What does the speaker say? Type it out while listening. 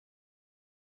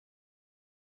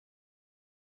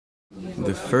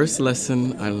The first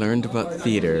lesson I learned about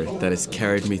theater that has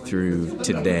carried me through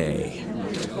today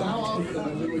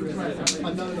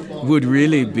would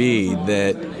really be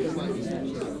that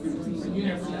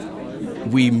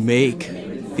we make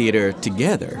theater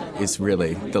together is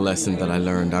really the lesson that I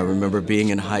learned. I remember being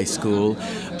in high school.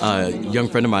 A young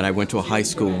friend of mine, I went to a high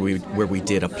school where we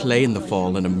did a play in the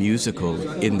fall and a musical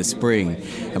in the spring.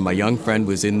 And my young friend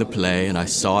was in the play, and I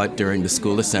saw it during the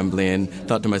school assembly and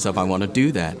thought to myself, I want to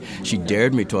do that. She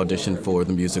dared me to audition for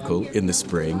the musical in the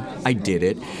spring. I did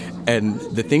it. And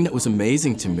the thing that was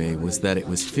amazing to me was that it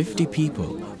was 50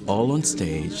 people all on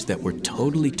stage that were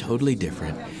totally, totally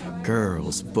different.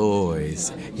 Girls,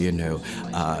 boys,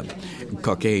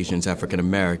 Caucasians, African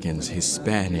Americans,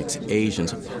 Hispanics,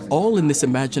 Asians, all in this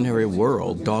imaginary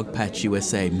world, Dogpatch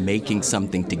USA, making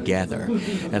something together.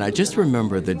 And I just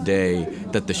remember the day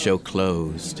that the show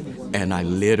closed, and I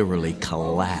literally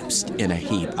collapsed in a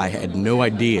heap. I had no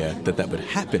idea that that would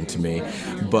happen to me,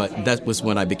 but that was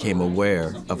when I became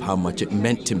aware of how much it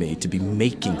meant to me to be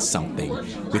making something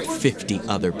with 50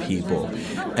 other people.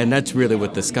 And that's really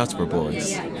what the Scottsboro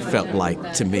Boys felt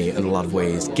like to me in a lot of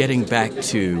ways, getting back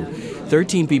to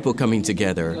 13 people coming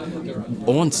together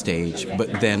on stage, but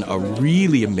then a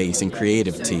really amazing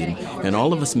creative team, and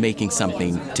all of us making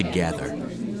something together.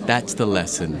 That's the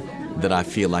lesson that I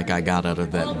feel like I got out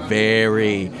of that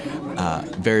very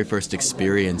first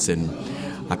experience, and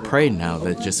I pray now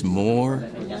that just more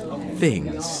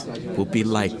things will be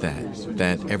like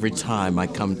that every time I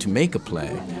come to make a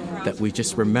play, that we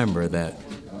just remember that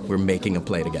we're making a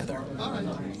play together.